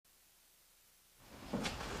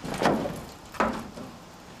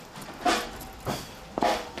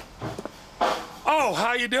Hello,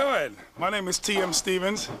 how you doing? My name is T.M.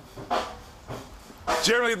 Stevens.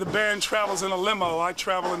 Generally, the band travels in a limo. I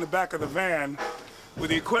travel in the back of the van with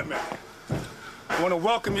the equipment. I want to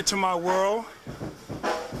welcome you to my world.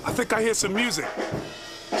 I think I hear some music.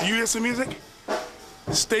 Do you hear some music?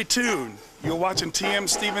 Stay tuned. You're watching T.M.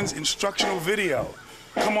 Stevens' instructional video.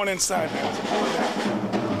 Come on inside now.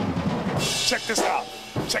 Check this out.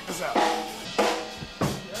 Check this out.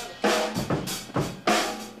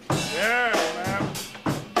 Yeah, man.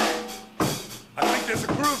 I think there's a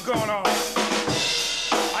groove going on.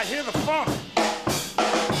 I hear the funk.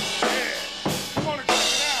 Yeah. Come on and check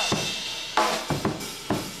it out.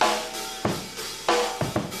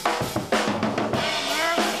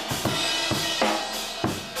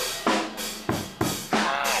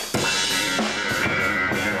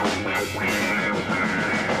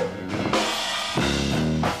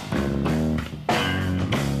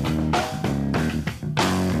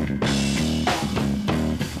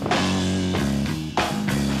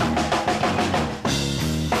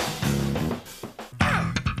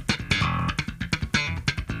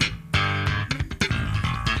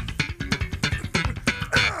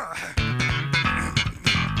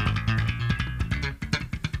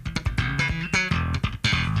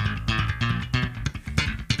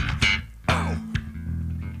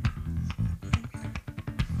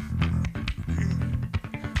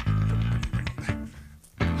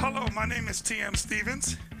 Hello, my name is T.M.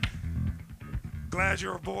 Stevens. Glad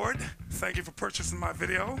you're aboard. Thank you for purchasing my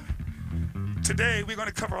video. Today, we're going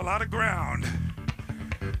to cover a lot of ground.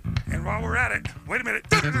 And while we're at it, wait a minute.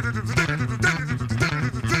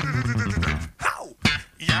 How?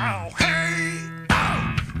 Yow, hey,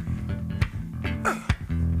 ow.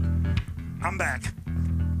 I'm back.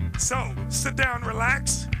 So, sit down,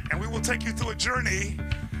 relax, and we will take you through a journey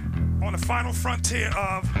on the final frontier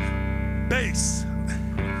of bass.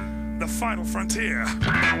 The final frontier.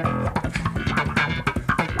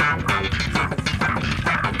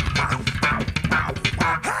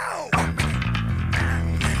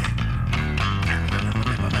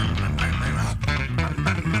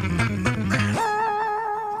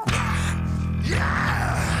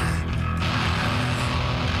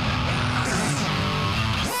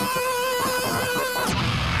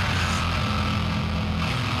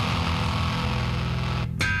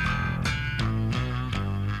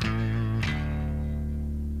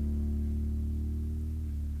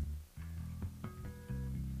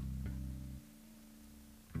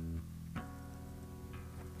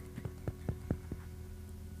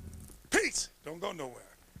 Peace. Don't go nowhere.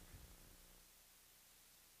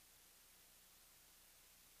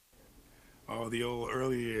 Oh, the old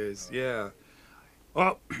early years. Yeah.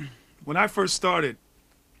 Well, when I first started,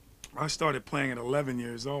 I started playing at 11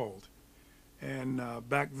 years old. And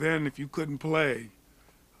back then, if you couldn't play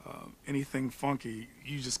anything funky,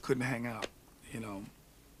 you just couldn't hang out, you know.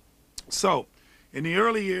 So, in the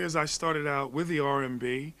early years, I started out with the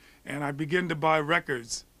R&B, and I began to buy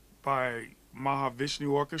records by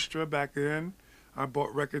Mahavishnu Orchestra back then. I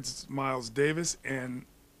bought records Miles Davis, and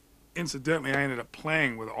incidentally, I ended up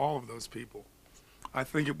playing with all of those people. I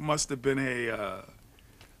think it must have been a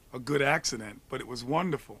good accident, but it was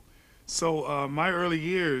wonderful. So my early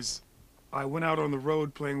years, I went out on the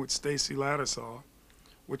road playing with Stacy Lattisaw,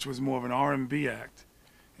 which was more of an R&B act.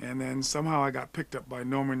 And then somehow I got picked up by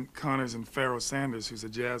Norman Connors and Pharoah Sanders, who's a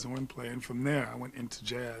jazz horn player. And from there, I went into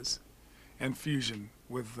jazz and fusion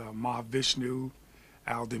with Mahavishnu,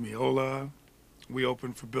 Al Di Meola. We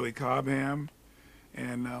opened for Billy Cobham.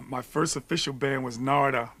 And my first official band was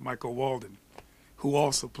Narada Michael Walden, who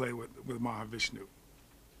also played with Mahavishnu.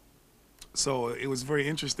 So it was very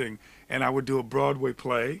interesting. And I would do a Broadway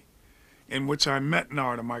play in which I met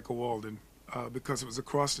Narada Michael Walden because it was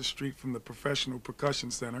across the street from the Professional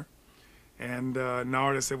Percussion Center. And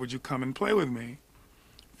Narada said, would you come and play with me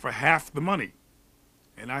for half the money?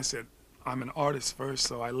 And I said, I'm an artist first,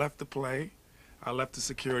 so I left the play, I left the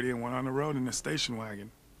security and went on the road in a station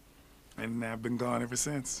wagon. And I've been gone ever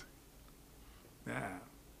since. Yeah.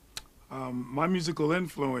 My musical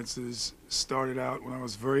influences started out when I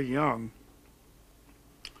was very young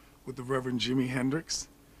with the Reverend Jimi Hendrix.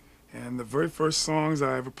 And the very first songs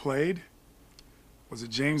I ever played was a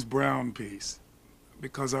James Brown piece,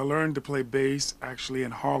 because I learned to play bass actually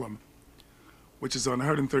in Harlem, which is on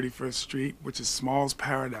 131st Street, which is Small's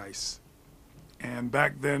Paradise. And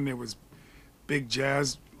back then there was big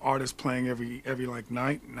jazz artists playing every like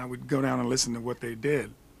night, and I would go down and listen to what they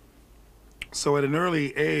did. So at an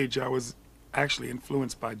early age, I was actually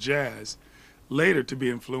influenced by jazz, later to be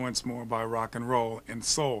influenced more by rock and roll and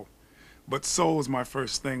soul. But soul was my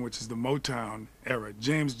first thing, which is the Motown era.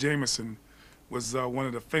 James Jamerson was one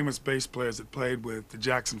of the famous bass players that played with the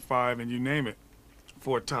Jackson 5 and you name it,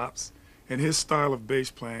 Four Tops. And his style of bass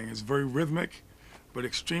playing is very rhythmic, but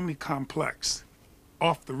extremely complex,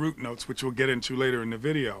 off the root notes, which we'll get into later in the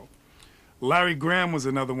video. Larry Graham was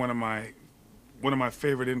another one of my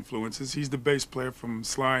favorite influences. He's the bass player from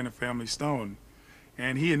Sly and the Family Stone,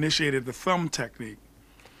 and he initiated the thumb technique.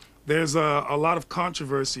 There's a lot of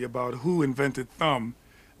controversy about who invented thumb.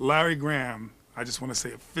 Larry Graham, I just want to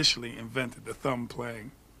say officially invented the thumb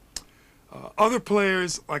playing. Other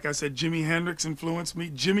players, like I said, Jimi Hendrix influenced me.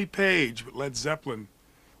 Jimmy Page with Led Zeppelin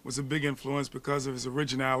was a big influence because of his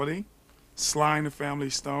originality. Sly and the Family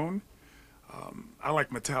Stone. I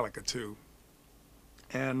like Metallica too.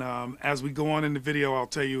 And as we go on in the video, I'll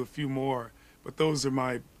tell you a few more, but those are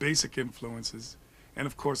my basic influences. And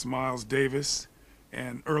of course, Miles Davis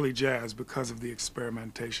and early jazz because of the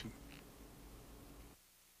experimentation.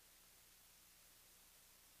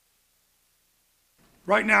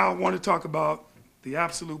 Right now, I want to talk about the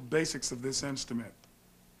absolute basics of this instrument.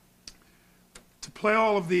 To play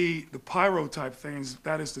all of the pyro type things,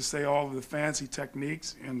 that is to say all of the fancy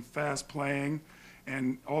techniques and fast playing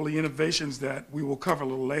and all the innovations that we will cover a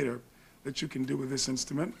little later that you can do with this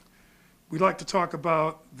instrument, we'd like to talk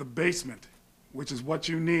about the basement, which is what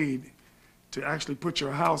you need to actually put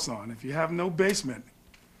your house on. If you have no basement,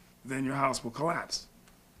 then your house will collapse.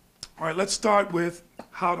 All right, let's start with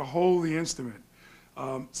how to hold the instrument.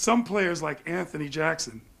 Some players like Anthony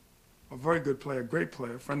Jackson, a very good player, great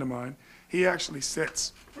player, a friend of mine, he actually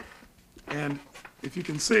sits. And if you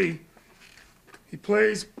can see, he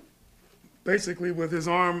plays basically with his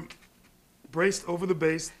arm braced over the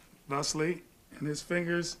bass, thusly, and his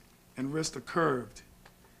fingers and wrist are curved.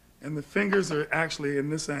 And the fingers are actually in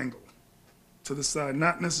this angle, to the side,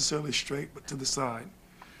 not necessarily straight, but to the side.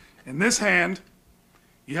 In this hand,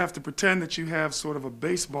 you have to pretend that you have sort of a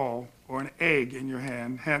baseball or an egg in your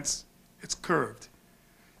hand, hence it's curved.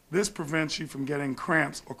 This prevents you from getting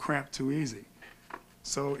cramps or cramp too easy.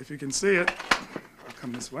 So if you can see it, I'll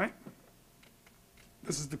come this way.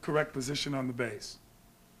 This is the correct position on the bass.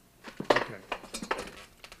 Okay.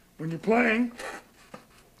 When you're playing,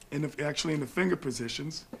 actually in the finger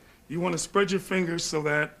positions, you want to spread your fingers so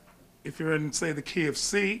that if you're in, say, the key of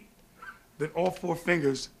C, that all four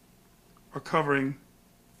fingers are covering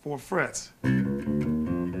 4 frets.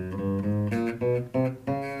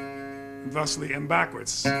 Thusly and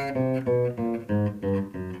backwards.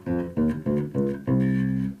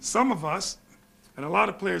 Some of us, and a lot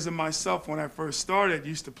of players and myself when I first started,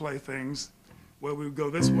 used to play things where we would go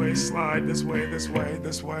this way, slide this way, this way,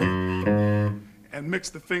 this way, and mix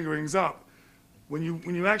the fingerings up. When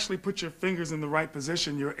you actually put your fingers in the right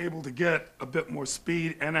position, you're able to get a bit more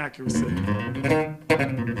speed and accuracy.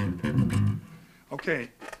 Okay,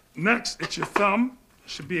 next, it's your thumb.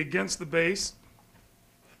 Should be against the bass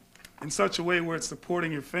in such a way where it's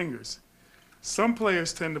supporting your fingers. Some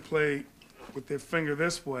players tend to play with their finger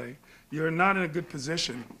this way. You're not in a good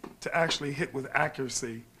position to actually hit with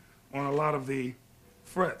accuracy on a lot of the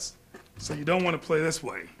frets. So you don't want to play this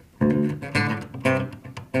way.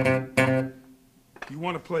 You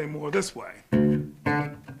want to play more this way.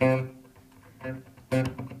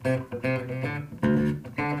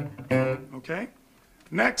 Okay?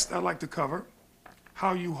 Next, I'd like to cover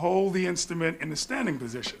how you hold the instrument in the standing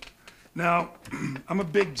position. Now, I'm a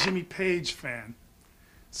big Jimmy Page fan.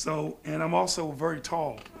 And I'm also very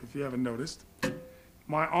tall, if you haven't noticed.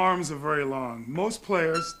 My arms are very long. Most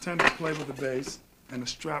players tend to play with the bass and the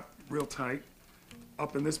strap real tight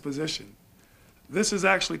up in this position. This is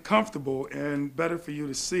actually comfortable and better for you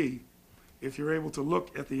to see if you're able to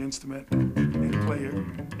look at the instrument and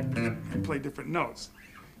play different notes.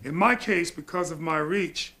 In my case, because of my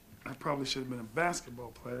reach, I probably should have been a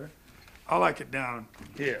basketball player, I like it down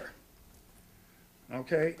here.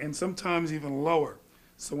 Okay, and sometimes even lower.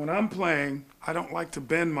 So when I'm playing, I don't like to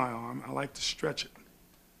bend my arm, I like to stretch it.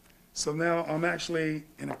 So now I'm actually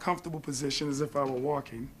in a comfortable position as if I were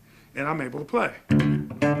walking, and I'm able to play.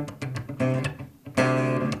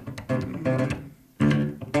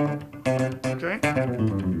 Okay?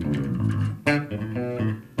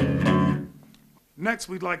 Next,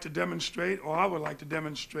 we'd like to demonstrate, or I would like to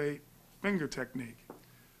demonstrate, finger technique.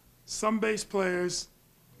 Some bass players,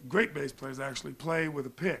 great bass players actually, play with a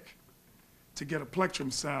pick to get a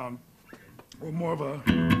plectrum sound, or more of a...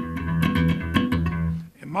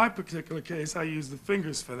 In my particular case, I use the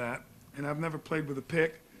fingers for that, and I've never played with a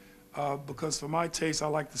pick because for my taste, I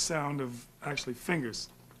like the sound of actually fingers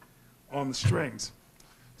on the strings.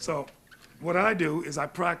 So what I do is I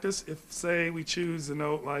practice. If, say, we choose a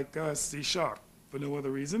note like C sharp for no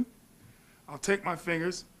other reason, I'll take my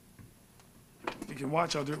fingers. You can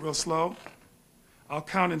watch, I'll do it real slow. I'll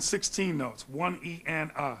count in 16 notes. 1 E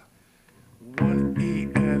and A. 1 E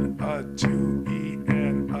and A, 2 E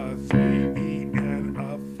and A, 3 E and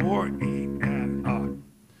A, 4 E and A.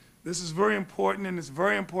 This is very important, and it's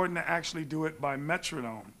very important to actually do it by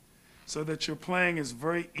metronome so that your playing is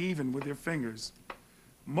very even with your fingers.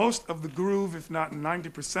 Most of the groove, if not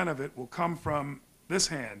 90% of it, will come from this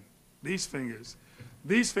hand, these fingers.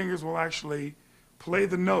 These fingers will actually play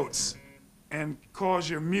the notes and cause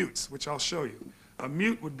your mutes, which I'll show you. A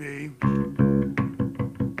mute would be,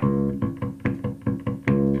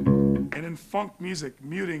 and in funk music,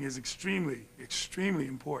 muting is extremely, extremely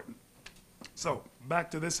important. So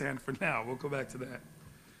back to this hand for now. We'll go back to that.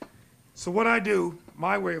 So what I do,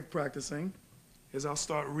 my way of practicing, is I'll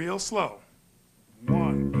start real slow.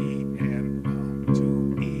 1 E and A,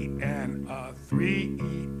 2 E and A, 3 E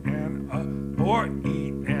and A, 4 E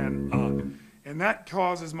and A. And that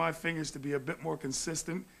causes my fingers to be a bit more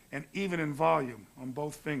consistent and even in volume on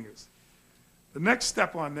both fingers. The next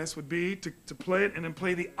step on this would be to play it and then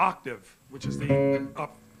play the octave, which is the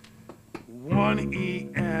up. 1 E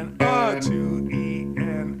and A, 2 E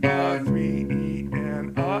and A, 3 E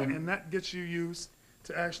and A, and that gets you used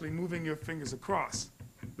to actually moving your fingers across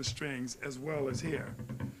the strings as well as here.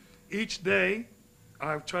 Each day,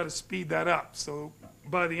 I try to speed that up, so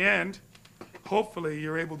by the end, hopefully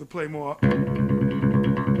you're able to play more.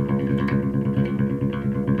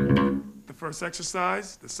 The first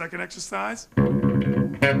exercise, the second exercise.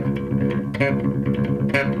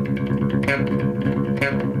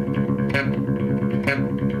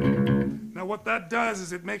 Now what that does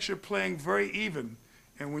is it makes your playing very even.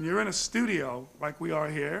 And when you're in a studio, like we are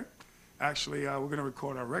here, actually we're going to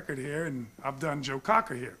record our record here, and I've done Joe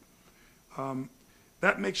Cocker here.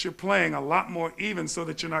 That makes your playing a lot more even so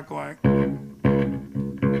that you're not going,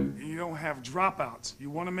 you don't have dropouts. You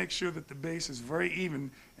want to make sure that the bass is very even,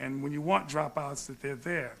 and when you want dropouts, that they're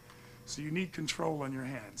there. So you need control on your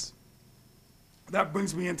hands. That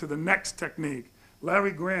brings me into the next technique.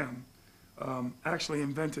 Larry Graham actually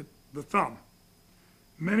invented the thumb.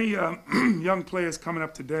 Many young players coming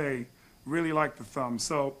up today really like the thumb.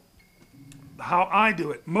 So how I do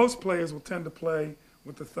it, most players will tend to play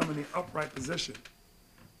with the thumb in the upright position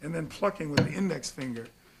and then plucking with the index finger.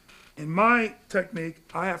 In my technique,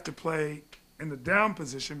 I have to play in the down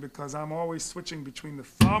position because I'm always switching between the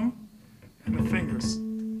thumb and the fingers.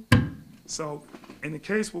 So in the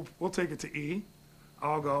case, we'll take it to E.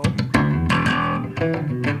 I'll go.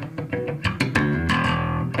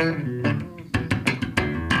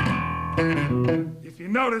 If you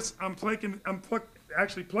notice, I'm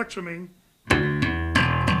actually plectrumming.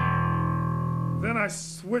 Then I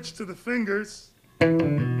switch to the fingers.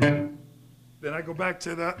 Then I go back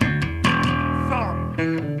to the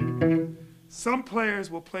thumb. Some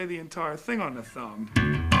players will play the entire thing on the thumb.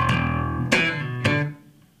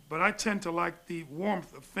 But I tend to like the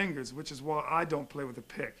warmth of fingers, which is why I don't play with a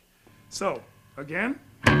pick. So, again.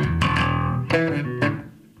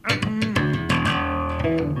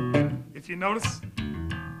 If you notice,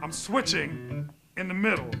 I'm switching in the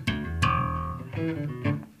middle.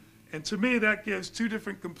 And to me, that gives two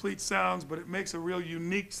different complete sounds, but it makes a real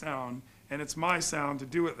unique sound, and it's my sound to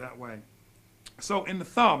do it that way. So in the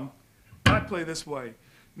thumb, I play this way.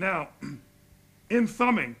 Now, in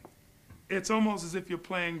thumbing, it's almost as if you're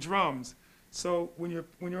playing drums. So when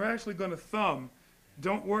you're actually going to thumb,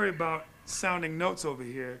 don't worry about sounding notes over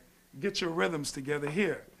here. Get your rhythms together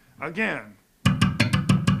here. Again.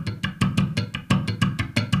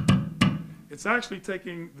 It's actually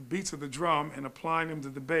taking the beats of the drum and applying them to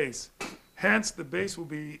the bass. Hence, the bass will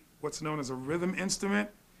be what's known as a rhythm instrument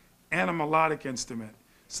and a melodic instrument.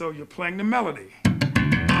 So you're playing the melody.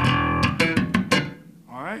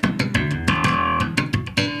 All right?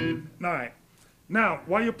 All right. Now,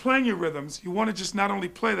 while you're playing your rhythms, you want to just not only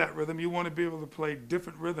play that rhythm, you want to be able to play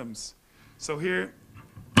different rhythms. So here.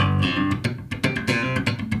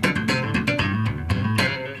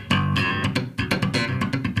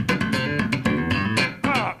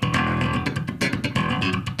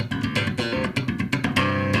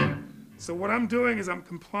 So what I'm doing is I'm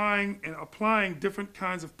complying and applying different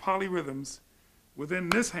kinds of polyrhythms within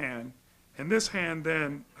this hand, and this hand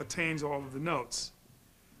then attains all of the notes.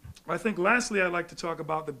 I think lastly I'd like to talk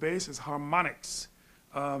about the bass as harmonics.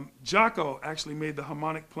 Jaco actually made the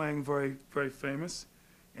harmonic playing very, very famous,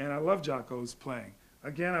 and I love Jaco's playing.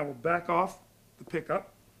 Again, I will back off the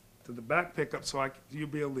pickup to the back pickup so you'll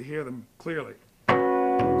be able to hear them clearly.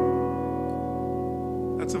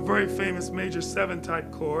 That's a very famous major 7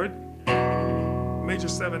 type chord. Major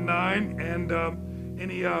 7/9, and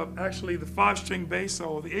actually the 5-string bass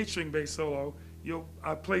solo, the 8-string bass solo,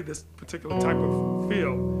 I played this particular type of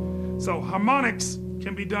feel. So harmonics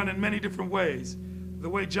can be done in many different ways. The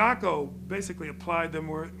way Jaco basically applied them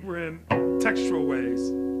were in textural ways.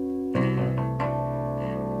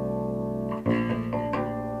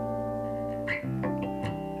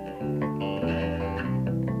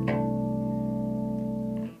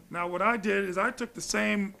 Now what I did is I took the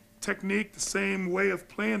same technique, the same way of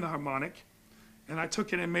playing the harmonic, and I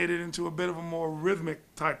took it and made it into a bit of a more rhythmic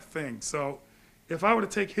type thing. So if I were to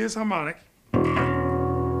take his harmonic,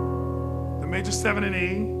 the major 7 and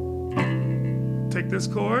E, take this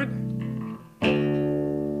chord,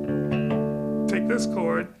 take this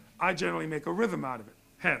chord, I generally make a rhythm out of it.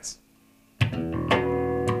 Hence.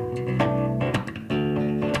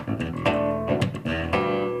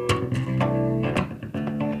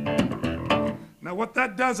 Now what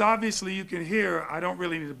that does, obviously you can hear, I don't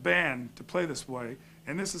really need a band to play this way,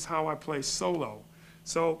 and this is how I play solo.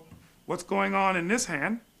 So what's going on in this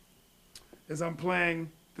hand is I'm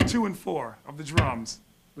playing the 2 and 4 of the drums,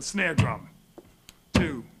 the snare drum.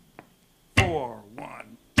 2, 4,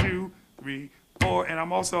 1, 2, 3, 4, and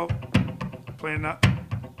I'm also playing a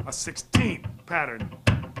 16th pattern.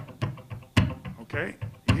 Okay,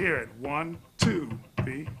 you hear it, 1, 2,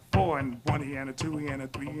 3, 4, and 1 E and a 2 E and a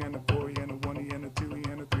 3 E and a 4 E and a 1 E and a 2 E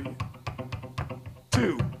and a 3.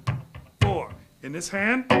 2, 4. In this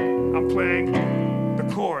hand, I'm playing the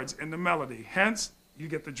chords and the melody. Hence, you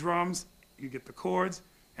get the drums, you get the chords,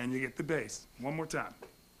 and you get the bass. One more time.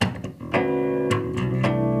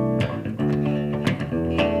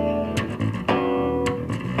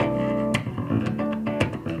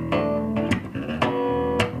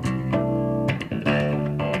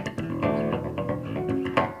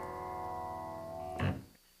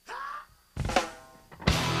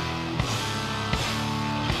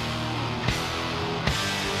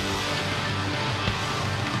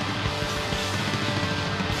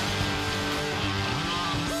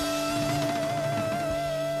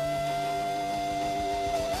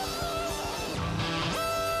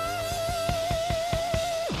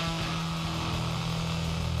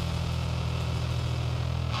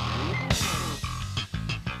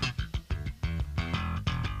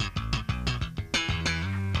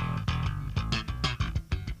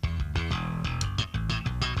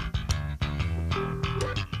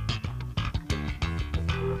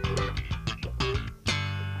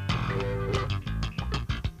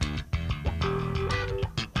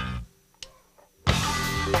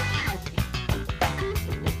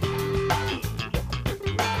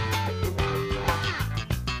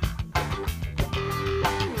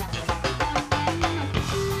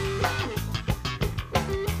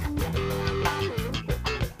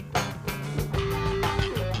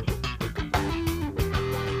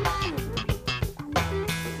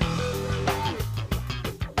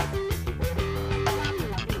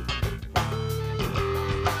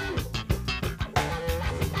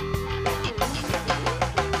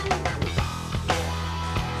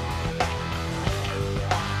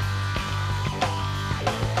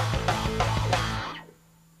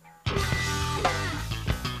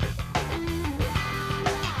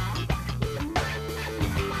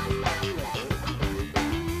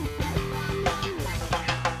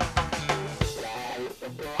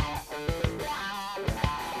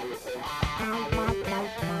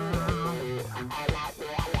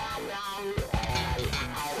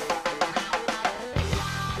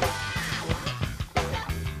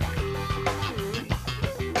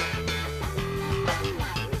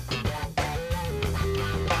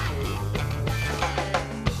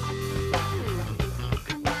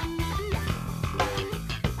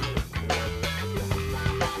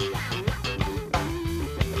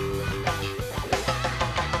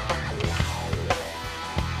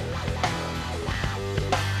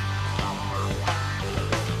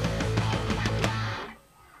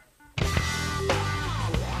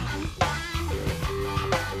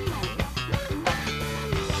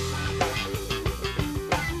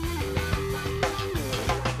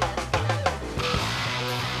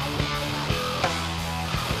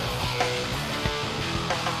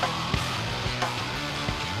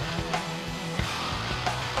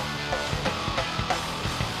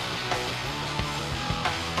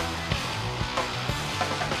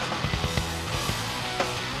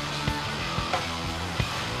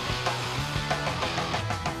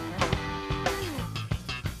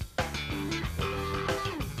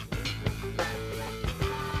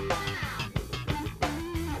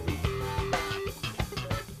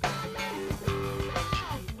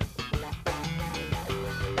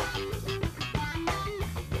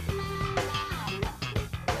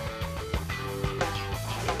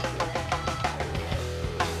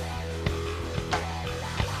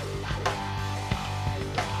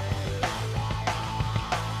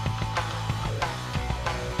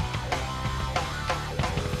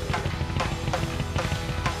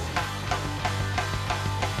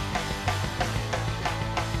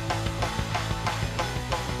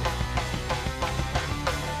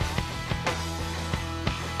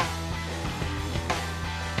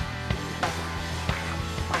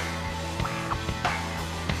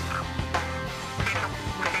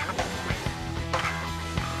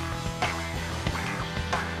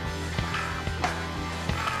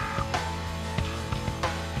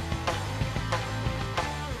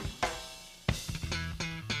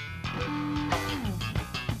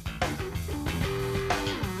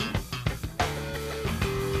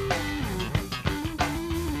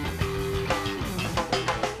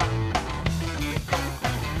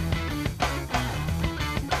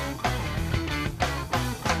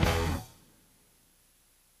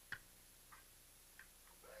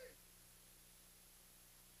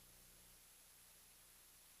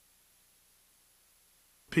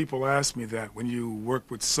 people ask me that when you work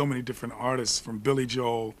with so many different artists, from Billy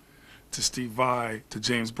Joel to Steve Vai to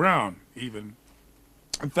James Brown even.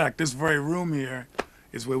 In fact, this very room here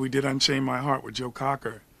is where we did Unchain My Heart with Joe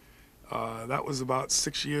Cocker. That was about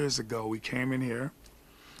 6 years ago. We came in here,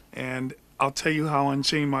 and I'll tell you how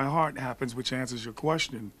Unchain My Heart happens, which answers your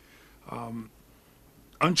question.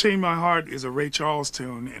 Unchain My Heart is a Ray Charles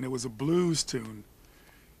tune, and it was a blues tune.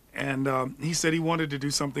 And he said he wanted to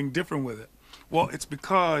do something different with it. Well, it's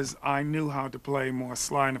because I knew how to play more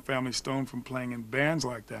Sly and the Family Stone from playing in bands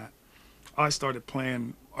like that. I started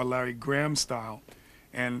playing a Larry Graham style,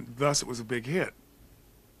 and thus it was a big hit.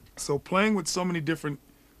 So playing with so many different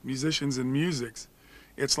musicians and musics,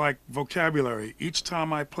 it's like vocabulary. Each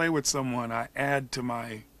time I play with someone, I add to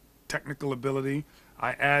my technical ability,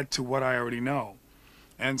 I add to what I already know.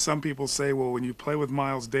 And some people say, well, when you play with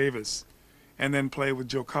Miles Davis and then play with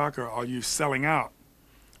Joe Cocker, are you selling out?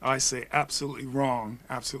 I say absolutely wrong,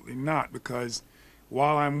 absolutely not, because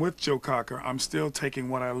while I'm with Joe Cocker, I'm still taking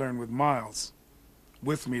what I learned with Miles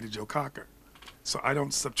with me to Joe Cocker. So I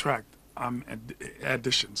don't subtract, I'm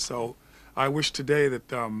addition. So I wish today that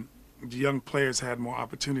the young players had more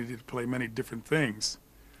opportunity to play many different things.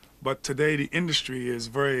 But today the industry is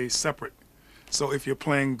very separate. So if you're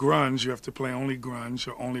playing grunge, you have to play only grunge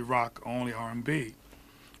or only rock, or only R&B.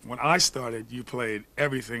 When I started, you played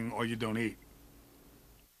everything or you don't eat.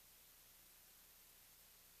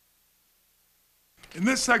 In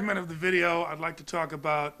this segment of the video, I'd like to talk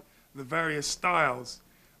about the various styles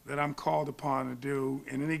that I'm called upon to do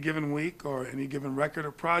in any given week or any given record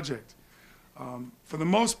or project. For the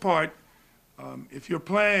most part, if you're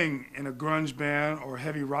playing in a grunge band or a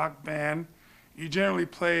heavy rock band, you generally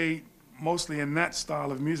play mostly in that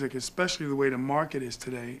style of music, especially the way the market is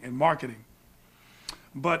today in marketing.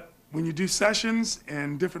 But when you do sessions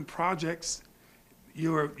and different projects,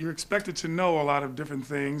 you're expected to know a lot of different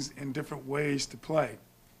things and different ways to play.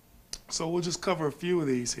 So we'll just cover a few of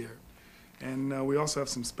these here. And we also have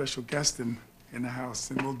some special guests in the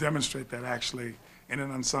house, and we'll demonstrate that actually in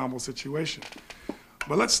an ensemble situation.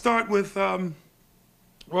 But let's start with,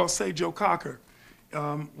 well, say Joe Cocker.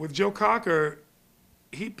 With Joe Cocker,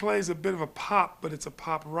 he plays a bit of a pop, but it's a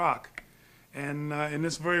pop rock. And in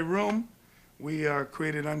this very room, we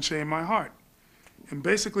created Unchain My Heart. And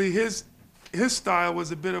basically his style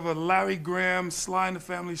was a bit of a Larry Graham, Sly and the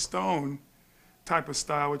Family Stone type of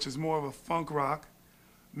style, which is more of a funk rock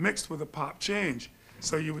mixed with a pop change.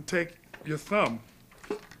 So you would take your thumb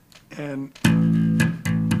and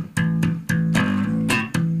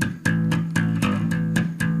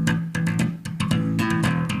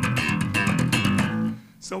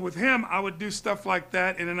so with him, I would do stuff like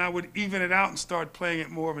that, and then I would even it out and start playing it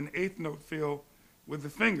more of an eighth note feel with the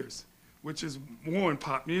fingers, which is more in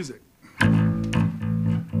pop music. And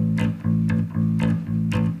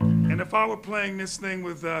if I were playing this thing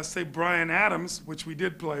with, say, Bryan Adams, which we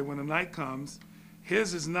did play When the Night Comes,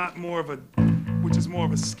 his is not more of a, which is more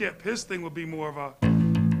of a skip. His thing would be more of a,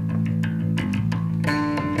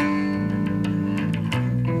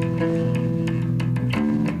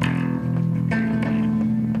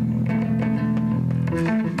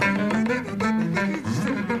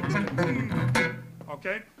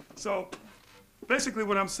 okay? So basically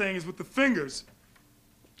what I'm saying is with the fingers,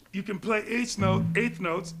 you can play eighth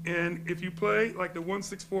notes, and if you play like the 1,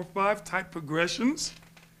 6, 4, 5 type progressions,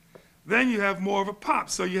 then you have more of a pop.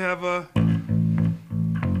 So you have a,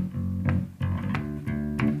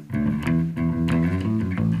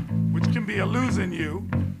 which can be a losing you.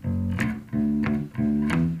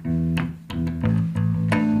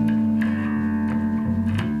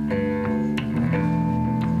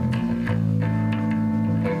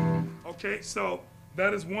 Okay, so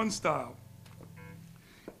that is one style,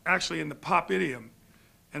 actually in the pop idiom.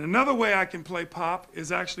 And another way I can play pop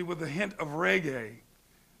is actually with a hint of reggae,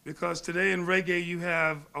 because today in reggae you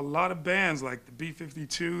have a lot of bands like the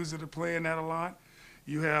B-52s that are playing that a lot.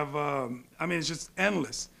 You have, I mean, it's just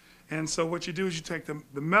endless. And so what you do is you take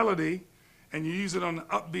the melody and you use it on the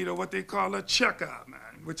upbeat, or what they call a checker,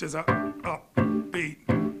 man, which is a upbeat.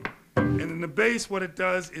 And in the bass, what it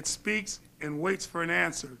does, it speaks and waits for an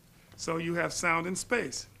answer. So you have sound and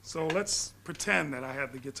space. So let's pretend that I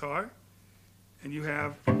have the guitar and you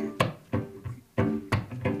have,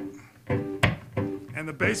 and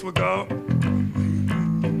the bass will go.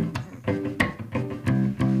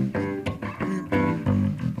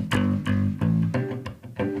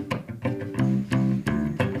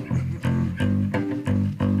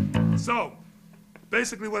 So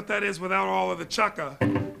basically what that is without all of the chaka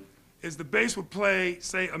is the bass would play,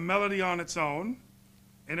 say, a melody on its own,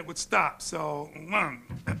 and it would stop. So,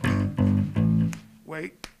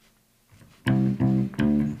 wait.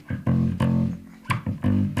 And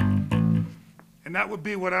And that would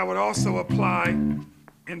be what I would also apply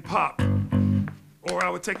in pop. Or I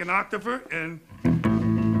would take an octaver and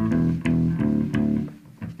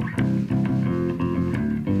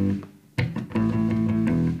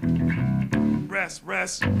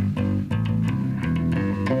rest.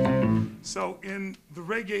 So in the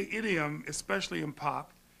reggae idiom, especially in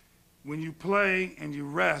pop, when you play and you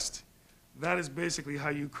rest, that is basically how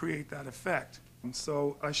you create that effect. And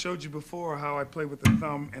so I showed you before how I play with the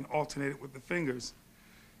thumb and alternate it with the fingers.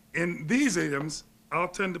 In these idioms, I'll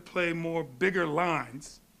tend to play more bigger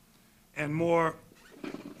lines and more,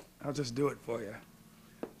 I'll just do it for you.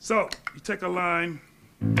 So you take a line,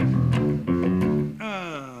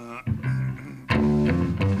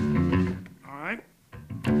 all right?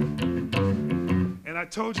 And I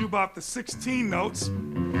told you about the 16 notes.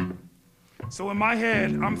 So in my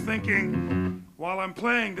head, I'm thinking, while I'm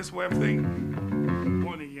playing this way, I'm thinking,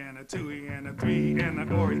 1 and a 2 and a 3 and a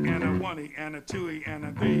 4 and a 1 and a 2 and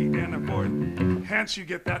a 3 and a 4. Hence you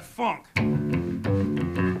get that funk.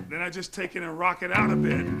 Then I just take it and rock it out a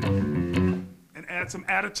bit and add some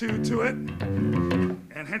attitude to it.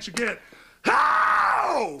 And hence you get,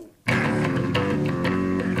 how!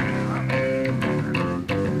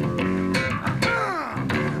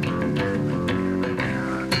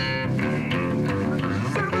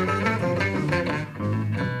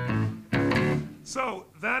 So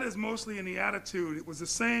that is mostly in the attitude. It was the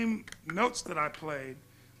same notes that I played,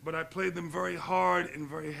 but I played them very hard and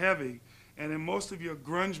very heavy. And in most of your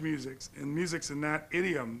grunge musics, and musics in that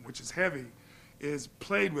idiom, which is heavy, is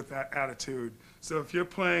played with that attitude. So if you're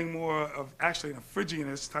playing more of actually a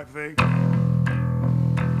Phrygianist type of thing,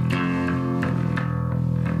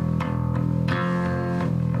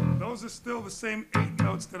 those are still the same 8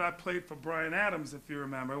 notes that I played for Bryan Adams, if you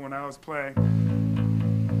remember, when I was playing.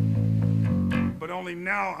 But only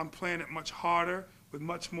now I'm playing it much harder with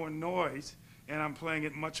much more noise, and I'm playing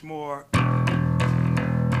it much more.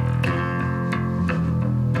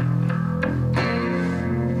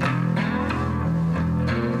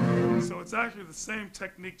 So it's actually the same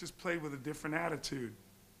technique, just played with a different attitude.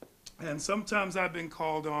 And sometimes I've been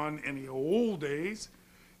called on in the old days,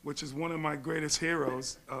 which is one of my greatest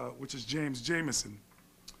heroes, which is James Jamerson.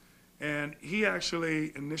 And he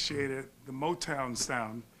actually initiated the Motown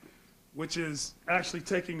sound, which is actually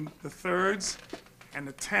taking the thirds and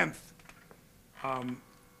the 10th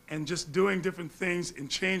and just doing different things and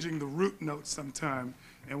changing the root notes sometime.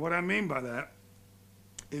 And what I mean by that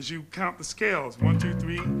is you count the scales, 1, 2,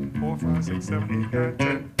 3, 4, 5, 6, 7, 8,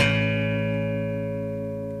 9,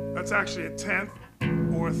 10. That's actually a 10th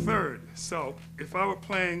or a third. So if I were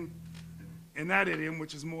playing in that idiom,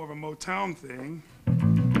 which is more of a Motown thing,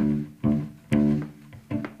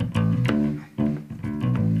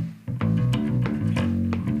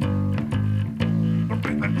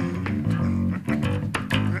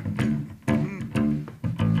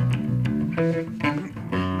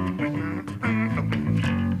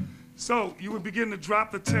 so you would begin to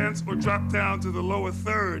drop the tenths or drop down to the lower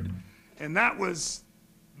third. And that was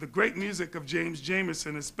the great music of James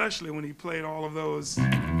Jamerson, especially when he played all of those, you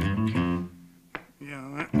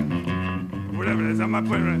know, whatever it is. I'm not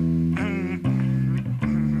playing right.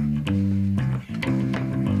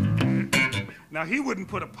 Now, he wouldn't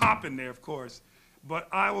put a pop in there, of course, but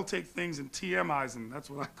I will take things and TMize them. That's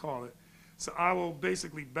what I call it. So I will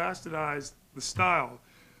basically bastardize the style.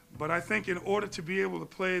 But I think in order to be able to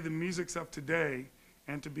play the musics of today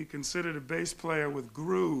and to be considered a bass player with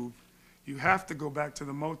groove, you have to go back to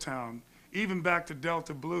the Motown, even back to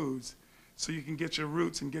Delta blues, so you can get your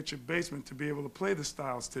roots and get your basement to be able to play the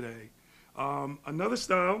styles today. Another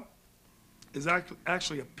style is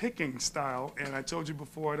actually a picking style, and I told you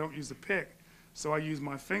before I don't use a pick, so I use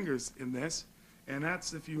my fingers in this, and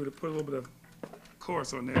that's if you were to put a little bit of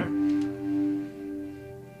chorus on there.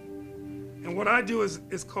 And what I do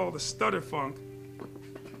is called a stutter funk,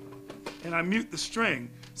 and I mute the string.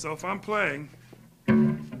 So if I'm playing,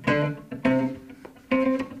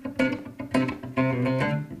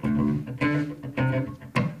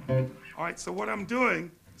 all right, so what I'm doing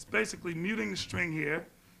is basically muting the string here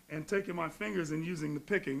and taking my fingers and using the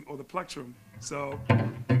picking or the plectrum. So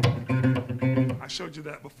I showed you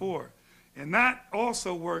that before. And that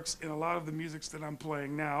also works in a lot of the musics that I'm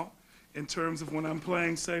playing now, in terms of when I'm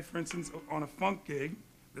playing, say, for instance, on a funk gig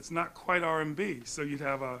that's not quite R&B. So you'd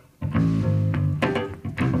have a...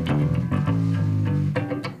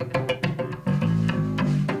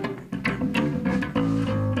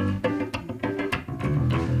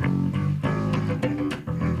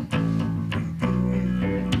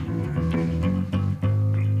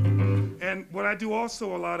 And what I do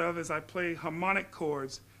also a lot of is I play harmonic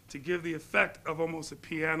chords to give the effect of almost a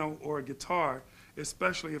piano or a guitar.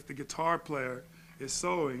 especially if the guitar player is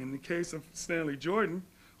soloing. In the case of Stanley Jordan,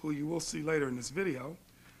 who you will see later in this video,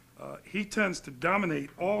 he tends to dominate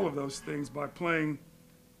all of those things by playing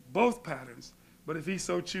both patterns. But if he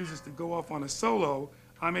so chooses to go off on a solo,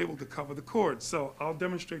 I'm able to cover the chords. So I'll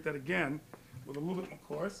demonstrate that again with a little bit more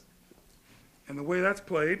chorus. And the way that's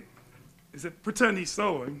played is that pretend he's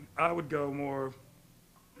soloing, I would go more.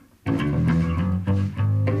 You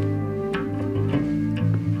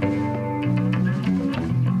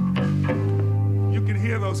can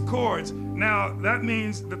hear those chords. Now, that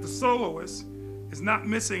means that the soloist is not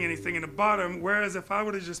missing anything in the bottom, whereas if I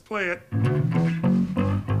were to just play it,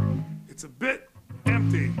 it's a bit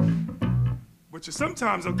empty, which is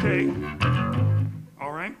sometimes okay,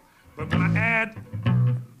 all right? But when I add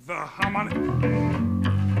the harmonic,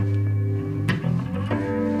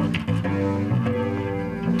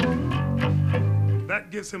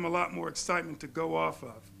 that gives him a lot more excitement to go off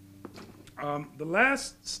of. The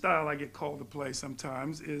last style I get called to play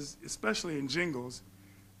sometimes is, especially in jingles,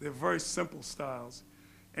 they're very simple styles.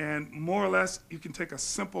 And more or less, you can take a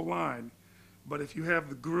simple line, but if you have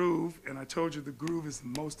the groove, and I told you the groove is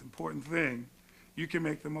the most important thing, you can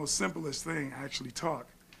make the most simplest thing actually talk.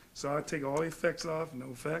 So I take all the effects off, no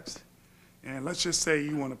effects, and let's just say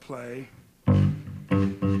you want to play. All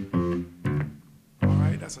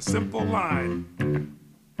right, that's a simple line.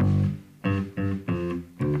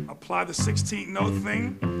 Apply the 16th note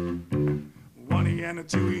thing. 1 Eana,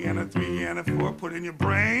 2 Eana, 3 Eana, 4, put in your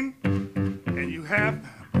brain, and you have.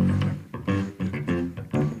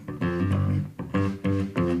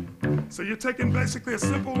 So you're taking basically a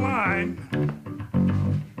simple line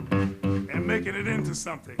and making it into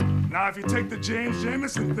something. Now, if you take the James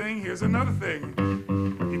Jamerson thing, here's another thing.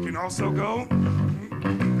 You can also go.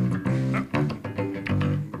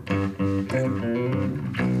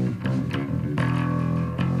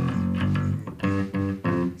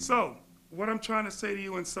 So, what I'm trying to say to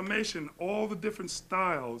you in summation, all the different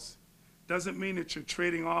styles doesn't mean that you're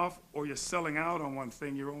trading off or you're selling out on one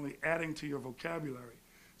thing. You're only adding to your vocabulary.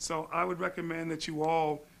 So I would recommend that you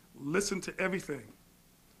all listen to everything.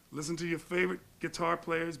 Listen to your favorite guitar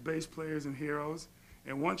players, bass players, and heroes.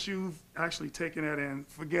 And once you've actually taken that in,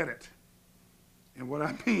 forget it. And what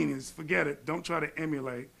I mean is forget it. Don't try to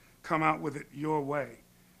emulate. Come out with it your way.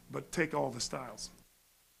 But take all the styles.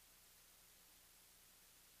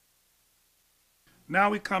 Now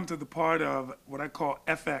we come to the part of what I call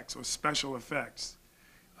FX, or special effects.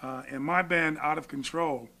 In my band, Out of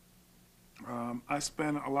Control, I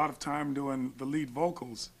spend a lot of time doing the lead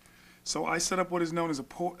vocals. So I set up what is known as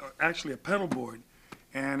actually a pedal board.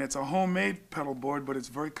 And it's a homemade pedal board, but it's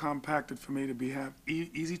very compacted for me to have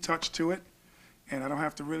easy touch to it. And I don't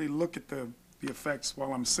have to really look at the effects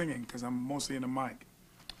while I'm singing, because I'm mostly in the mic.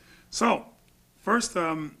 So first,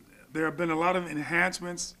 there have been a lot of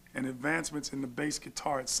enhancements and advancements in the bass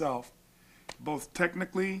guitar itself, both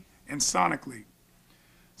technically and sonically.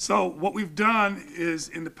 So what we've done is,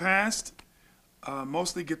 in the past,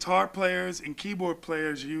 mostly guitar players and keyboard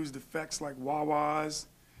players used effects like wah-wahs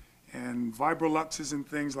and vibroluxes and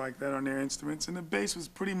things like that on their instruments, and the bass was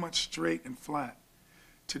pretty much straight and flat.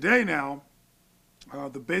 Today now,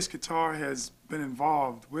 the bass guitar has been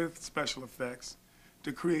involved with special effects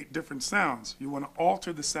to create different sounds. You want to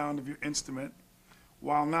alter the sound of your instrument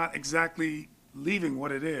while not exactly leaving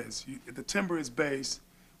what it is. The timbre is bass,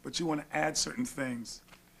 but you want to add certain things.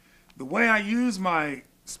 The way I use my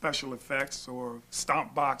special effects, or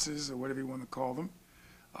stomp boxes, or whatever you want to call them,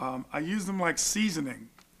 I use them like seasoning.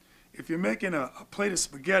 If you're making a plate of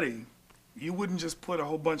spaghetti, you wouldn't just put a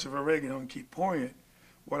whole bunch of oregano and keep pouring it.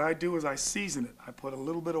 What I do is I season it. I put a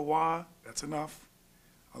little bit of wah, that's enough,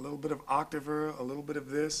 a little bit of octaver, a little bit of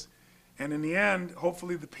this, and in the end,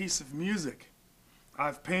 hopefully the piece of music,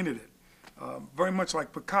 I've painted it. Very much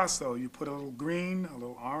like Picasso, you put a little green, a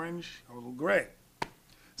little orange, a little gray.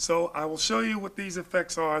 So I will show you what these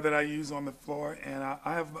effects are that I use on the floor, and I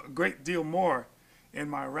have a great deal more in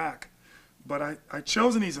my rack. But I've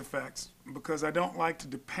chosen these effects because I don't like to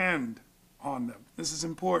depend on them. This is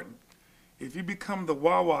important. If you become the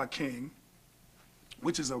wah-wah king,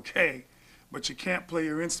 which is okay, but you can't play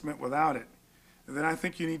your instrument without it, then I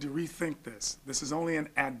think you need to rethink this. This is only an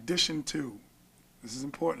addition to. This is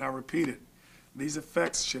important, I'll repeat it. These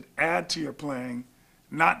effects should add to your playing,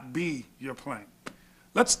 not be your playing.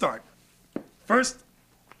 Let's start. First,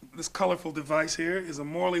 this colorful device here is a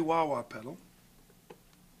Morley wah-wah pedal.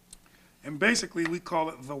 And basically we call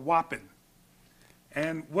it the Whoppin'.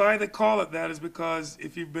 And why they call it that is because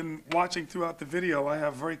if you've been watching throughout the video, I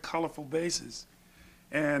have very colorful basses.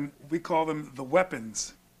 And we call them the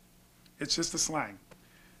weapons. It's just a slang.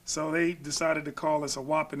 So they decided to call us a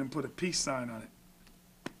Whoppin' and put a peace sign on it.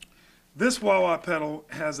 This wah-wah pedal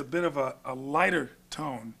has a bit of a lighter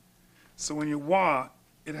tone. So when you wah,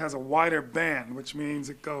 it has a wider band, which means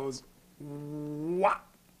it goes wah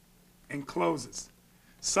and closes.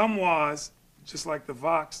 Some wahs, just like the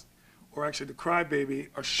Vox, or actually the Crybaby,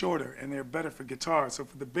 are shorter and they're better for guitar. So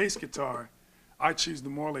for the bass guitar, I choose the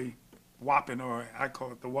Morley Whoppin', or I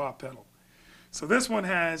call it the wah pedal. So this one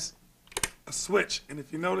has a switch, and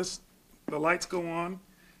if you notice, the lights go on,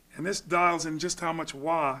 and this dials in just how much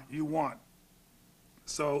wah you want.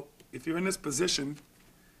 So if you're in this position,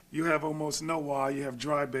 you have almost no wah, you have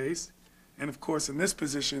dry bass. And of course, in this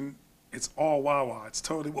position, it's all wah-wah. It's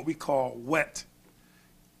totally what we call wet.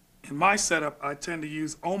 In my setup, I tend to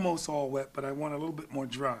use almost all wet, but I want a little bit more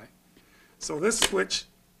dry. So this switch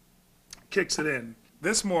kicks it in.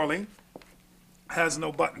 This Morley has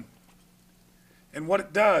no button. And what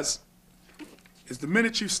it does is the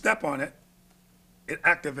minute you step on it, it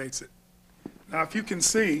activates it. Now, if you can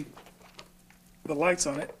see the lights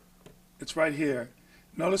on it, it's right here.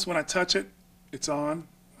 Notice when I touch it, it's on.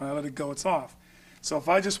 When I let it go, it's off. So if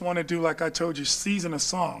I just want to do, like I told you, season a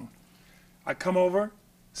song, I come over,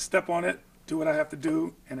 step on it, do what I have to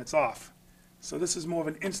do, and it's off. So this is more of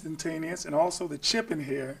an instantaneous, and also the chip in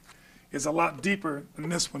here is a lot deeper than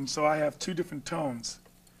this one, so I have two different tones.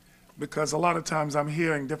 Because a lot of times I'm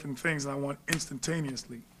hearing different things and I want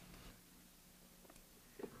instantaneously.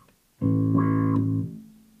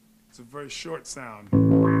 It's a very short sound.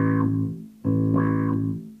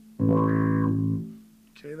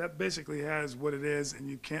 Okay, that basically has what it is, and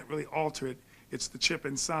you can't really alter it. It's the chip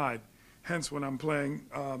inside. Hence, when I'm playing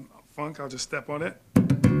funk, I'll just step on it.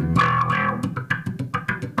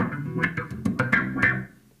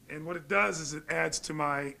 And what it does is it adds to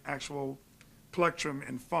my actual plectrum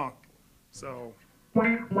and funk. So, all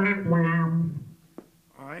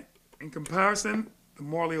right. In comparison, the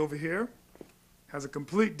Morley over here has a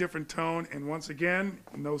complete different tone, and once again,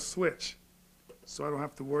 no switch. So I don't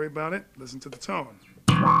have to worry about it. Listen to the tone.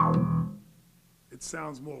 It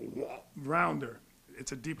sounds more rounder.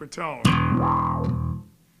 It's a deeper tone.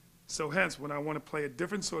 So hence, when I want to play a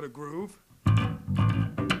different sort of groove,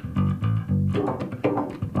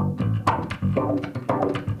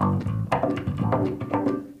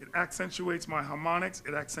 it accentuates my harmonics,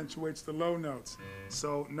 it accentuates the low notes.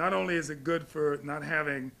 So not only is it good for not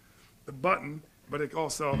having the button, but it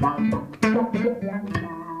also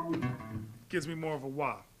gives me more of a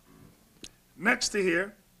wah. Next to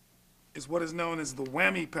here is what is known as the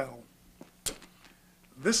whammy pedal.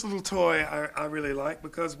 This little toy I really like,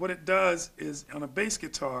 because what it does is, on a bass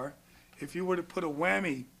guitar, if you were to put a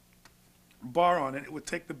whammy bar on it, it would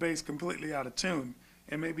take the bass completely out of tune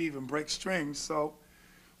and maybe even break strings. So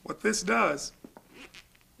what this does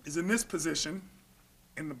is, in this position,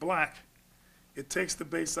 in the black, it takes the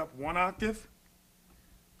bass up 1 octave,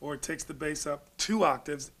 or it takes the bass up 2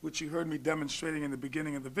 octaves, which you heard me demonstrating in the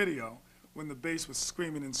beginning of the video when the bass was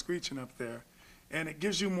screaming and screeching up there. And it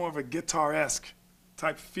gives you more of a guitar-esque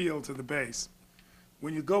type feel to the bass.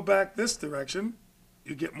 When you go back this direction,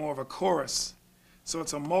 you get more of a chorus. So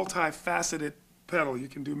it's a multifaceted pedal. You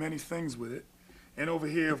can do many things with it. And over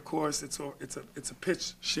here, of course, it's a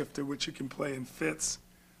pitch shifter, which you can play in fifths,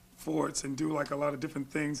 fourths, and do like a lot of different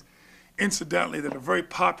things, incidentally, that are very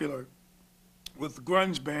popular with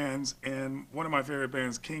grunge bands and one of my favorite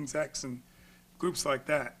bands, King's X, and groups like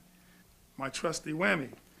that. My trusty whammy.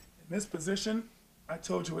 In this position, I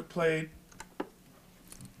told you it played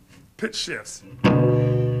pitch shifts.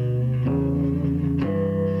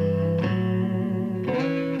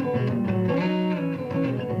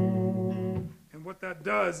 And what that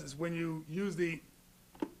does is, when you use the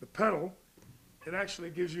pedal, it actually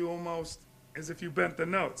gives you almost as if you bent the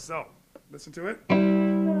notes. So, listen to it.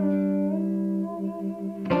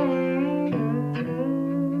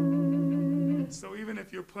 So even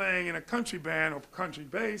if you're playing in a country band, or country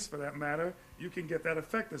bass for that matter, you can get that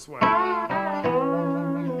effect this way.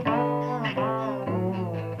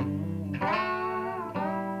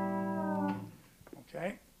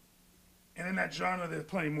 Okay? And in that genre, there's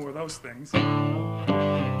plenty more of those things. I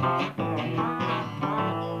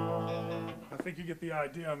think you get the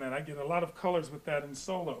idea on that. I get a lot of colors with that in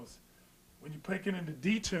solos. When you pick it into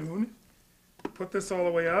D tune, put this all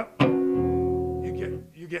the way up,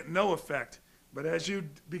 you get no effect. But as you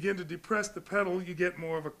begin to depress the pedal, you get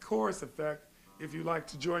more of a chorus effect if you like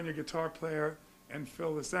to join your guitar player and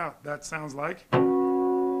fill this out. That sounds like. And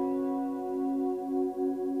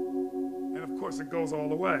of course, it goes all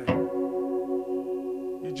the way.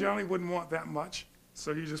 You generally wouldn't want that much,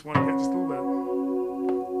 so you just want to get just a little bit.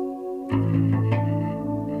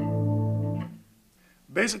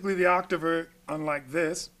 Basically, the octaver, unlike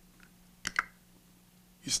this,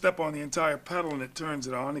 you step on the entire pedal and it turns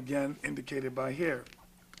it on, again indicated by here.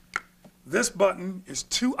 This button is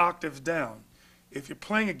 2 octaves down. If you're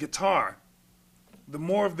playing a guitar, the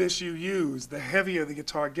more of this you use, the heavier the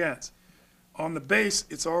guitar gets. On the bass,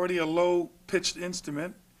 it's already a low-pitched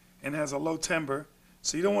instrument and has a low timbre,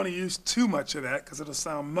 so you don't want to use too much of that because it'll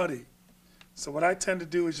sound muddy. So what I tend to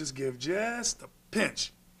do is just give just a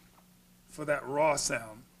pinch for that raw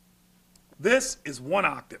sound. This is 1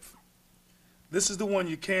 octave. This is the one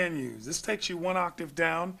you can use. This takes you 1 octave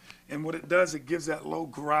down, and what it does, it gives that low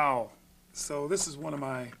growl. So this is one of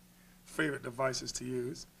my favorite devices to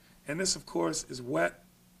use. And this, of course, is wet,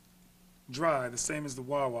 dry, the same as the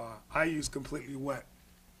wah-wah. I use completely wet.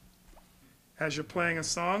 As you're playing a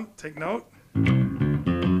song, take note. You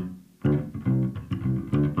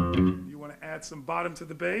want to add some bottom to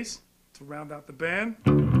the bass to round out the band.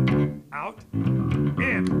 Out,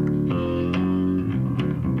 in.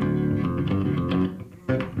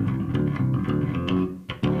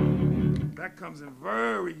 That comes in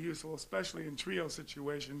very useful, especially in trio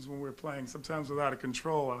situations when we're playing. Sometimes without a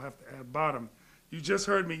control, I'll have to add bottom. You just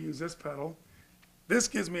heard me use this pedal. This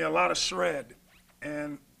gives me a lot of shred.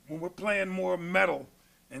 And when we're playing more metal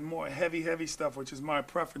and more heavy stuff, which is my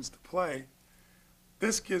preference to play,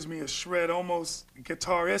 this gives me a shred almost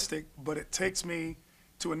guitaristic, but it takes me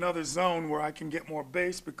to another zone where I can get more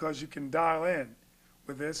bass because you can dial in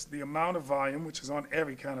with this the amount of volume, which is on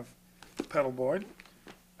every kind of pedal board,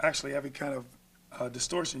 actually every kind of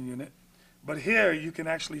distortion unit. But here you can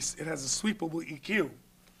actually, it has a sweepable EQ,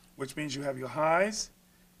 which means you have your highs,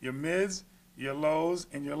 your mids, your lows,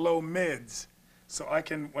 and your low mids. So I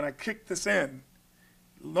can, when I kick this in,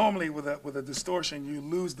 normally with a distortion you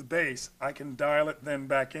lose the bass. I can dial it then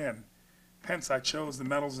back in. Hence I chose the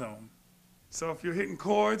metal zone. So if you're hitting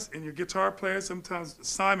chords and your guitar player, sometimes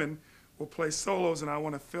Simon will play solos and I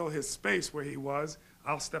want to fill his space where he was,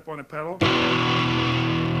 I'll step on the pedal.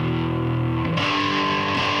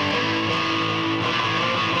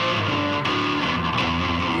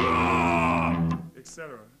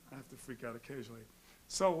 Etc. I have to freak out occasionally.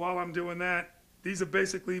 So while I'm doing that, these are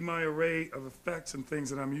basically my array of effects and things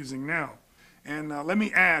that I'm using now. And let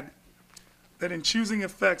me add that in choosing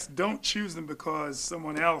effects, don't choose them because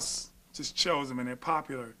someone else just chose them and they're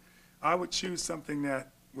popular. I would choose something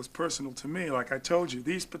that was personal to me. Like I told you,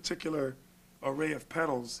 these particular array of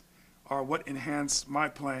pedals are what enhance my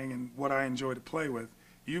playing and what I enjoy to play with.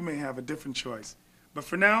 You may have a different choice. But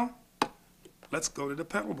for now, let's go to the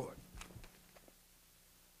pedal board.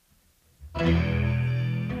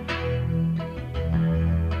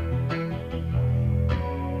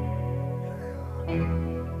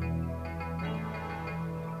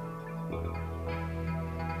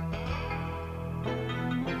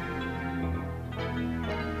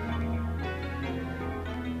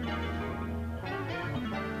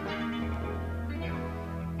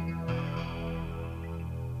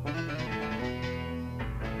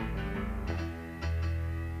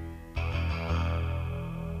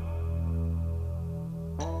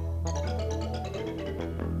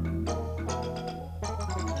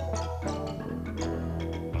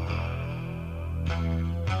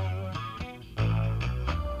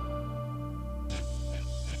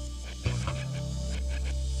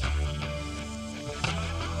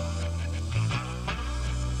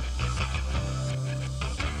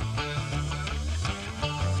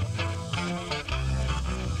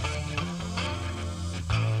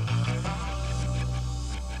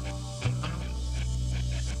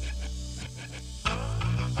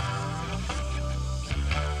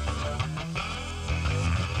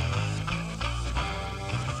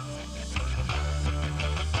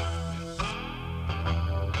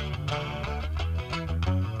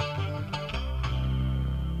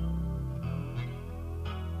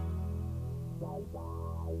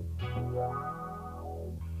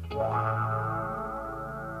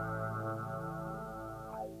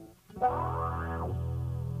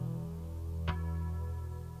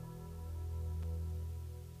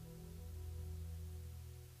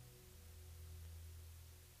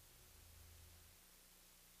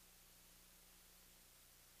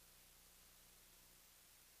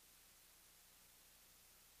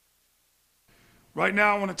 Right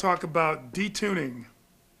now I want to talk about detuning.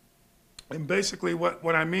 And basically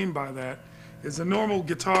what I mean by that is the normal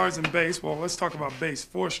guitars and bass, well let's talk about bass,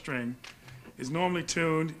 4-string, is normally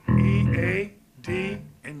tuned E, A, D,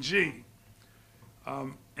 and G.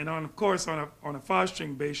 And of course on a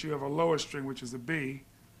 5-string bass you have a lower string which is a B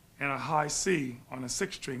and a high C on a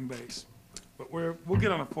 6-string bass. But we'll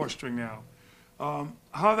get on a 4-string now.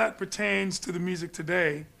 How that pertains to the music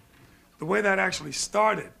today, the way that actually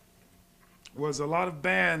started was a lot of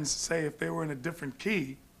bands, say if they were in a different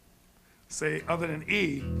key, say other than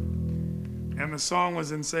E, and the song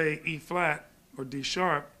was in, say, E flat or D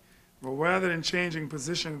sharp, well, rather than changing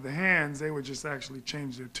position of the hands, they would just actually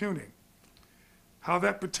change their tuning. How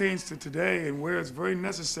that pertains to today and where it's very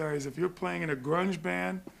necessary is if you're playing in a grunge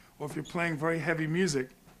band or if you're playing very heavy music,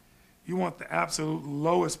 you want the absolute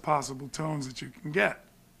lowest possible tones that you can get.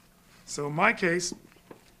 So in my case,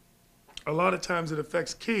 a lot of times it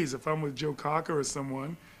affects keys. If I'm with Joe Cocker or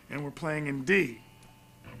someone and we're playing in D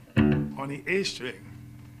on the A string,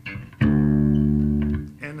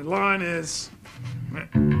 and the line is,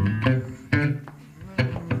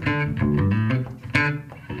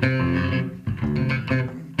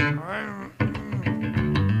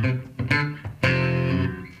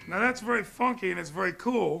 now that's very funky and it's very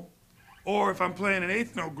cool. Or if I'm playing an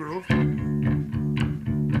eighth note groove,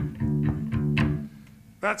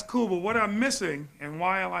 that's cool, but what I'm missing and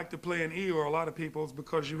why I like to play in E or a lot of people is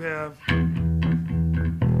because you have,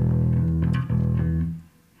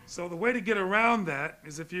 so the way to get around that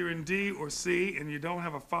is if you're in D or C and you don't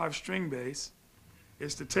have a 5-string bass,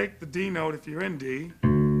 is to take the D note if you're in D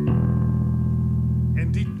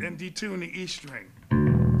and detune the E string.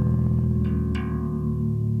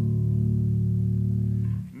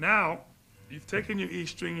 Now, you've taken your E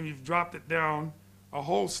string and you've dropped it down a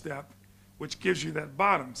whole step, which gives you that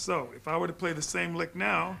bottom. So if I were to play the same lick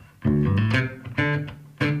now,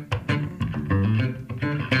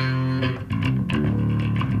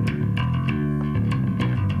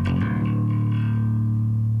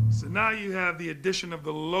 so now you have the addition of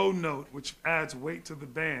the low note, which adds weight to the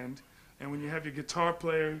band. And when you have your guitar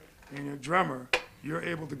player and your drummer, you're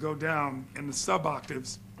able to go down in the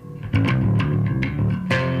sub-octaves and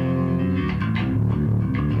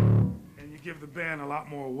you give the band a lot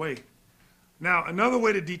more weight. Now, another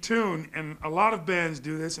way to detune, and a lot of bands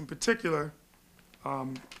do this, in particular,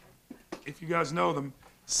 if you guys know them,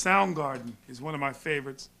 Soundgarden is one of my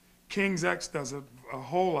favorites. King's X does a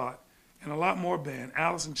whole lot, and a lot more bands.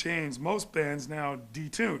 Alice in Chains, most bands now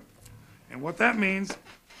detune. And what that means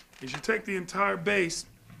is you take the entire bass,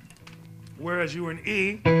 whereas you were in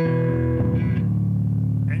E,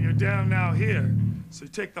 and you're down now here. So you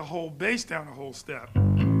take the whole bass down a whole step.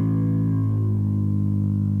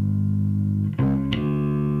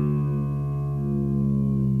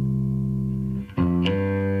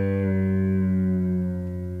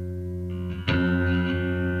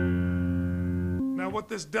 What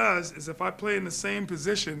this does is if I play in the same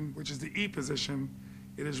position, which is the E position,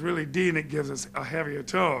 it is really D and it gives us a heavier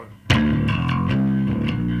tone.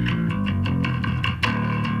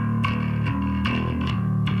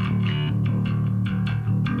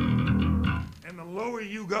 And the lower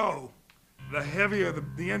you go, the heavier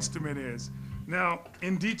the instrument is. Now,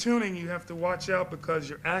 in detuning, you have to watch out because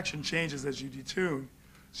your action changes as you detune,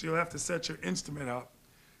 so you'll have to set your instrument up.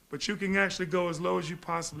 But you can actually go as low as you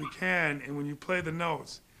possibly can, and when you play the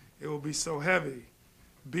notes, it will be so heavy,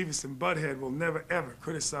 Beavis and Butthead will never ever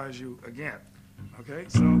criticize you again. Okay,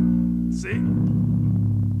 so, see?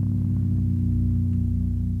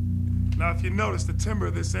 Now if you notice, the timbre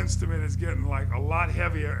of this instrument is getting like a lot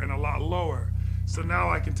heavier and a lot lower. So now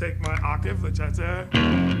I can take my octave, which I said,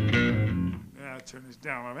 yeah, I'll turn this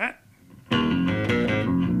down a minute.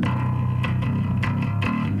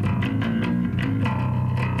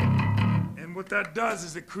 What that does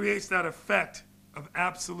is it creates that effect of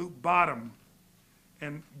absolute bottom.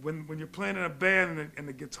 And when you're playing in a band and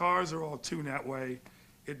the guitars are all tuned that way,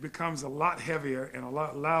 it becomes a lot heavier and a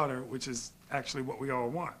lot louder, which is actually what we all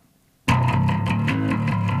want.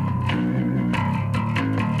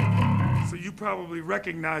 So you probably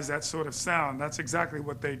recognize that sort of sound. That's exactly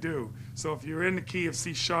what they do. So if you're in the key of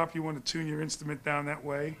C sharp, you want to tune your instrument down that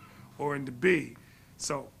way, or into B.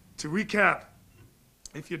 So to recap,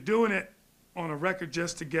 if you're doing it on a record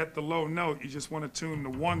just to get the low note, you just want to tune the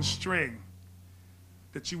one string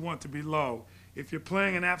that you want to be low. If you're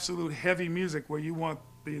playing an absolute heavy music where you want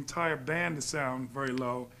the entire band to sound very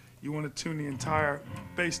low, you want to tune the entire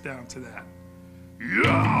bass down to that.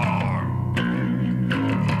 Yeah!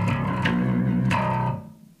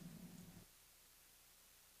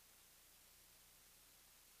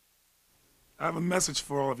 I have a message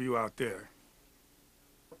for all of you out there.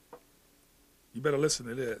 You better listen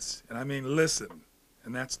to this, and I mean listen,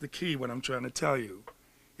 and that's the key what I'm trying to tell you.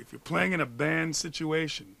 If you're playing in a band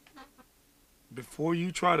situation, before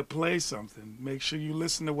you try to play something, make sure you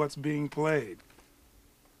listen to what's being played,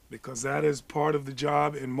 because that is part of the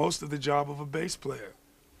job and most of the job of a bass player.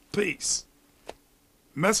 Peace.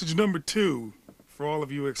 Message number 2 for all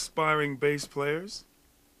of you aspiring bass players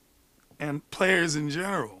and players in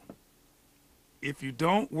general. if you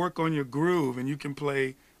don't work on your groove and you can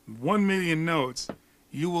play 1 million notes,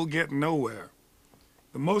 you will get nowhere.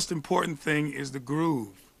 The most important thing is the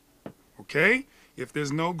groove. Okay? If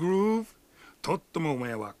there's no groove, totomo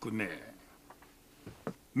mewaku ne.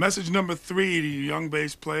 Message number 3 to you young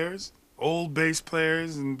bass players, old bass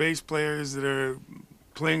players, and bass players that are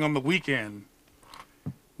playing on the weekend.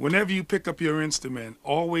 Whenever you pick up your instrument,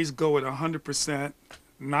 always go at 100%,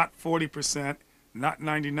 not 40%, not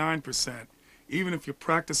 99%. Even if you're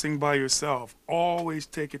practicing by yourself, always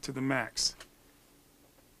take it to the max.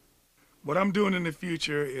 What I'm doing in the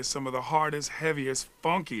future is some of the hardest, heaviest,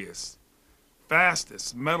 funkiest,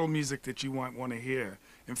 fastest metal music that you might want to hear.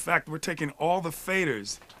 In fact, we're taking all the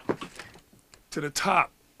faders to the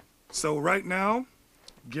top. So right now,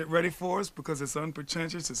 get ready for us because it's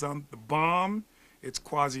unpretentious, it's on the bomb, it's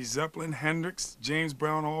Quasi Zeppelin, Hendrix, James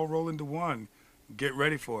Brown all roll into one. Get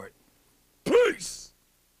ready for it. Peace!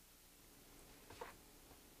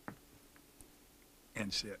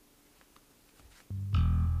 And shit.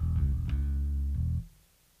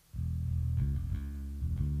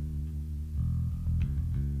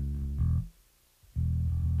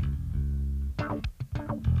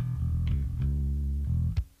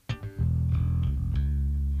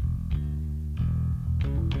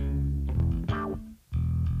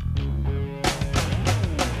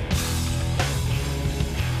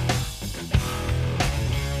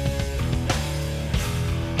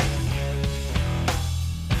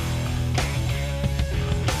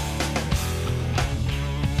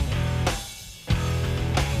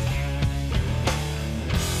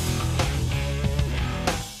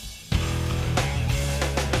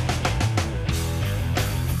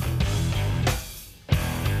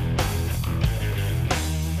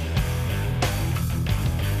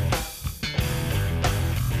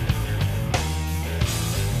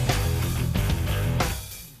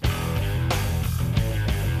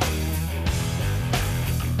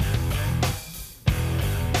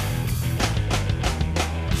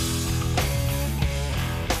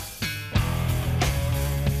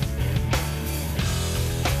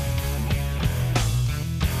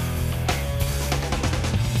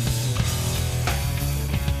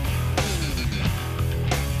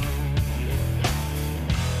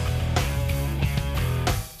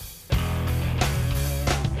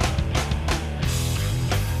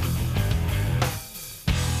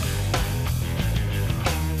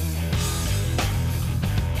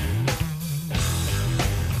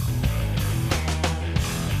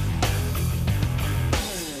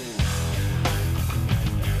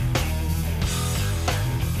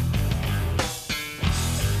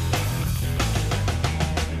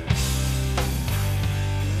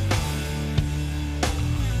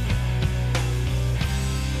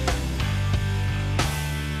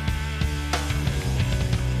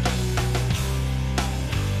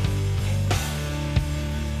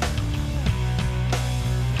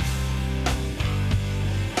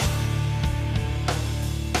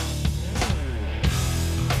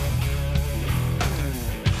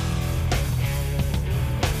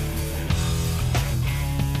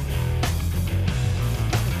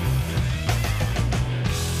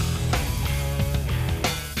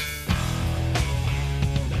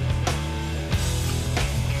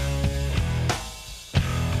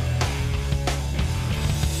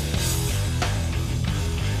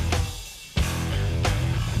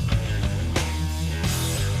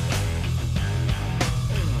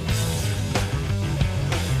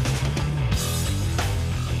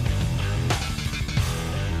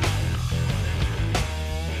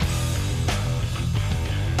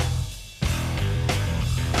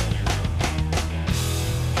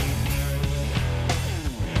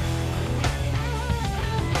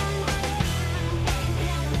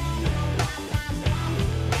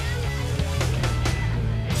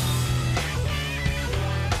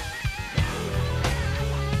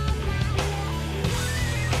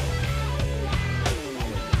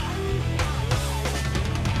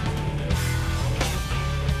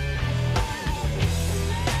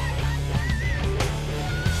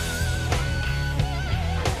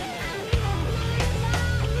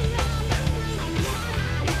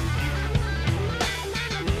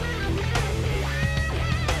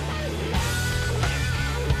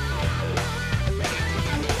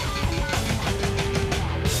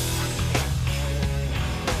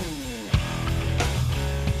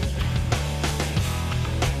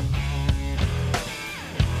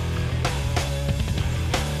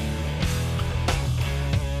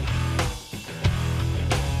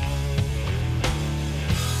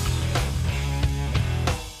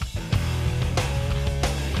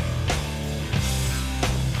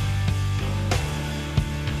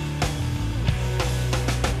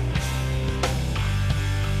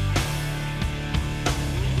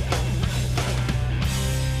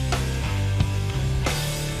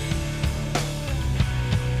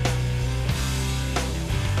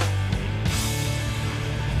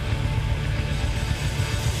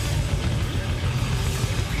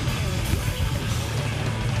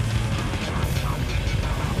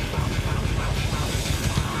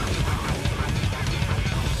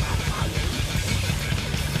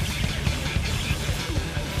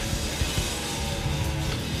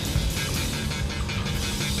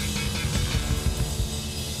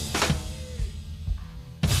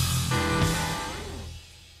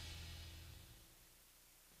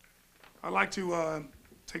 I'd like to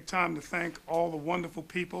take time to thank all the wonderful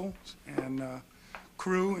people and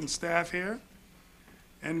crew and staff here,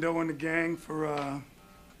 Endo and the gang, for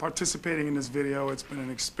participating in this video. It's been an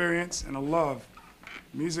experience and a love.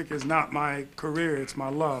 Music is not my career, it's my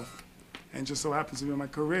love, and just so happens to be my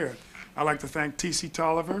career. I'd like to thank T.C.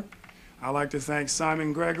 Tolliver. I'd like to thank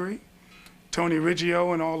Simon Gregory, Tony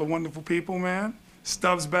Riggio, and all the wonderful people, man.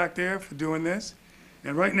 Stubbs back there for doing this.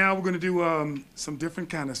 And right now we're going to do some different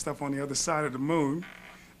kind of stuff on the other side of the moon,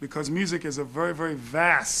 because music is a very, very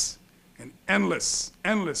vast and endless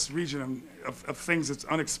region of things that's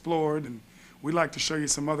unexplored, and we'd like to show you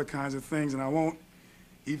some other kinds of things, and I won't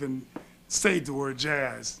even say the word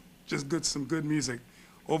jazz, just some good music.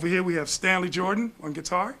 Over here we have Stanley Jordan on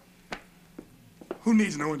guitar. Who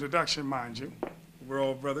needs no introduction, mind you? We're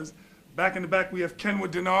all brothers. Back in the back we have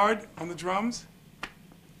Kenwood Denard on the drums.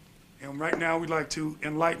 And right now we'd like to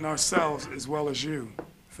enlighten ourselves as well as you.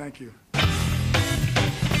 Thank you.